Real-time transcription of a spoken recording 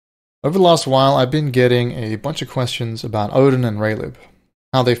Over the last while, I've been getting a bunch of questions about Odin and Raylib,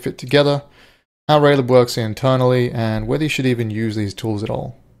 how they fit together, how Raylib works internally, and whether you should even use these tools at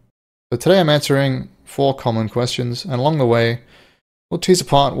all. So today I'm answering 4 common questions, and along the way, we'll tease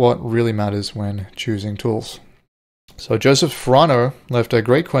apart what really matters when choosing tools. So Joseph Ferrano left a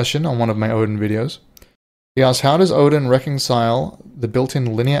great question on one of my Odin videos. He asked, how does Odin reconcile the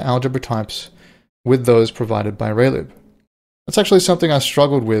built-in linear algebra types with those provided by Raylib? That's actually something I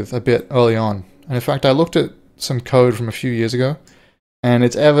struggled with a bit early on. And in fact, I looked at some code from a few years ago, and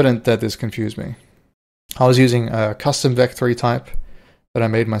it's evident that this confused me. I was using a custom vec3 type that I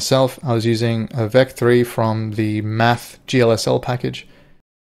made myself. I was using a vec3 from the math GLSL package.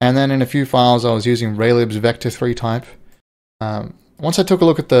 And then in a few files, I was using Raylib's vector3 type. Once I took a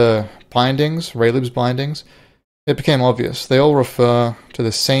look at the bindings, Raylib's bindings, it became obvious. They all refer to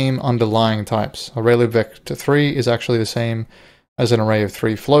the same underlying types. A Raylib vector3 is actually the same as an array of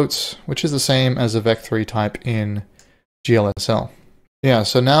 3 floats, which is the same as a vec3 type in GLSL. Yeah,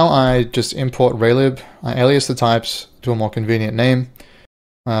 so now I just import Raylib, I alias the types to a more convenient name,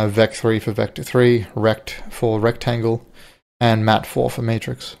 vec3 for vector3, rect for rectangle, and mat4 for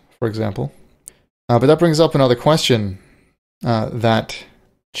matrix, for example. But that brings up another question that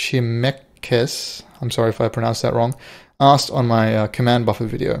Chimekes, I'm sorry if I pronounced that wrong, asked on my command buffer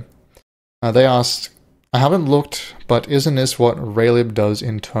video. They asked, I haven't looked, but isn't this what Raylib does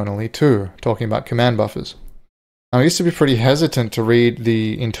internally too? Talking about command buffers. Now, I used to be pretty hesitant to read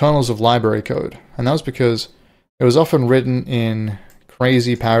the internals of library code, and that was because it was often written in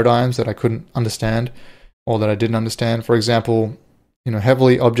crazy paradigms that I couldn't understand, or that I didn't understand. For example,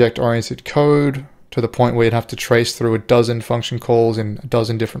 heavily object-oriented code to the point where you'd have to trace through a dozen function calls in a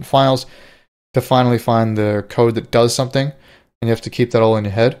dozen different files to finally find the code that does something, and you have to keep that all in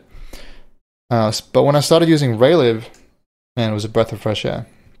your head. But when I started using Raylib, man, it was a breath of fresh air.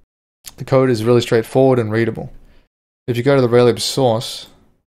 The code is really straightforward and readable. If you go to the Raylib source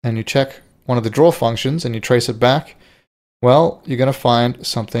and you check one of the draw functions and you trace it back, well, you're going to find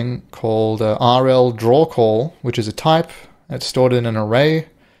something called RL draw call, which is a type. It's stored in an array,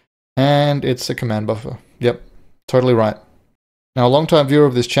 and it's a command buffer. Yep, totally right. Now, a long-time viewer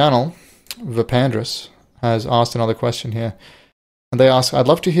of this channel, Vipandris, has asked another question here. And they ask, I'd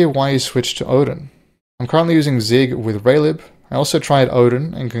love to hear why you switched to Odin. I'm currently using Zig with Raylib. I also tried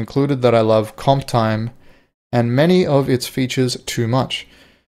Odin and concluded that I love comp time and many of its features too much.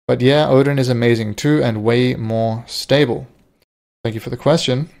 But yeah, Odin is amazing too and way more stable. Thank you for the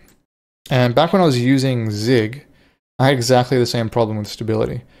question. And back when I was using Zig, I had exactly the same problem with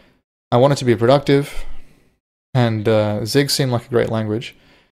stability. I wanted to be productive, and Zig seemed like a great language.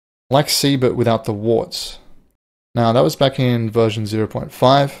 Like C, but without the warts. Now, that was back in version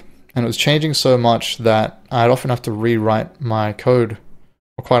 0.5, and it was changing so much that I'd often have to rewrite my code,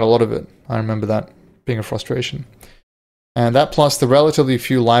 or quite a lot of it. I remember that being a frustration. And that plus the relatively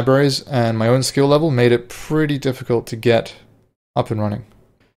few libraries and my own skill level made it pretty difficult to get up and running.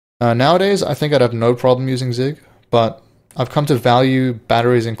 Nowadays, I think I'd have no problem using Zig, but I've come to value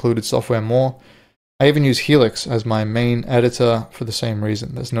batteries included software more. I even use Helix as my main editor for the same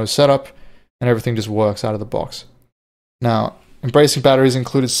reason. There's no setup, and everything just works out of the box. Now, embracing batteries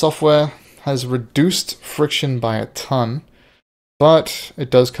included software has reduced friction by a ton, but it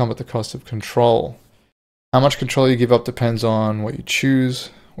does come at the cost of control. How much control you give up depends on what you choose,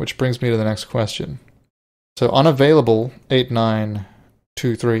 which brings me to the next question. So Unavailable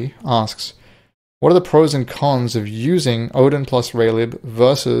 8923 asks, what are the pros and cons of using Odin plus Raylib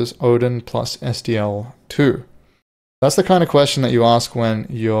versus Odin plus SDL2? That's the kind of question that you ask when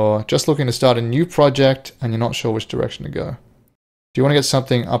you're just looking to start a new project and you're not sure which direction to go. Do you want to get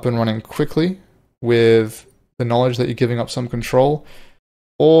something up and running quickly with the knowledge that you're giving up some control?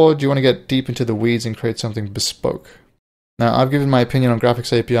 Or do you want to get deep into the weeds and create something bespoke? Now, I've given my opinion on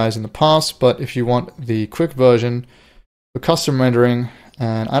graphics APIs in the past, but if you want the quick version for custom rendering,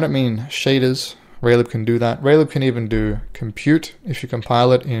 and I don't mean shaders, Raylib can do that. Raylib can even do compute if you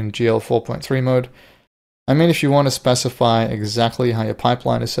compile it in GL 4.3 mode. I mean, if you want to specify exactly how your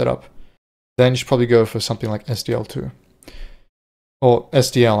pipeline is set up, then you should probably go for something like SDL2. Or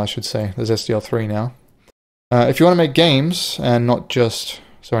SDL, I should say. There's SDL3 now. If you want to make games and not just,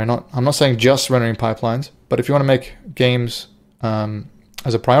 I'm not saying just rendering pipelines, but if you want to make games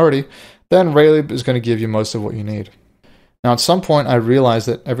as a priority, then Raylib is going to give you most of what you need. Now, at some point, I realized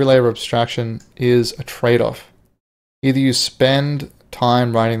that every layer of abstraction is a trade-off. Either you spend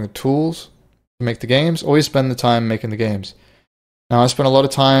time writing the tools to make the games, or you spend the time making the games. Now, I spent a lot of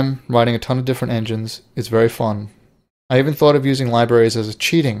time writing a ton of different engines. It's very fun. I even thought of using libraries as a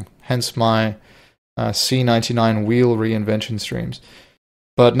cheating, hence my C99 wheel reinvention streams.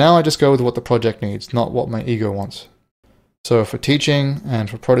 But now I just go with what the project needs, not what my ego wants. So for teaching and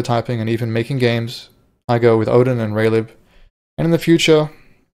for prototyping and even making games, I go with Odin and Raylib. And in the future,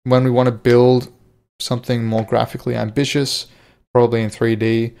 when we want to build something more graphically ambitious, probably in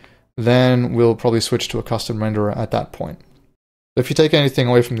 3D, then we'll probably switch to a custom renderer at that point. If you take anything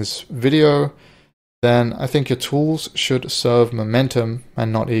away from this video, then I think your tools should serve momentum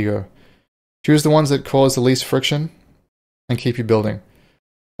and not ego. Choose the ones that cause the least friction and keep you building,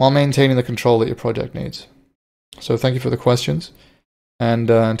 while maintaining the control that your project needs. So thank you for the questions, and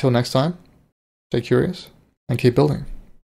until next time, stay curious and keep building.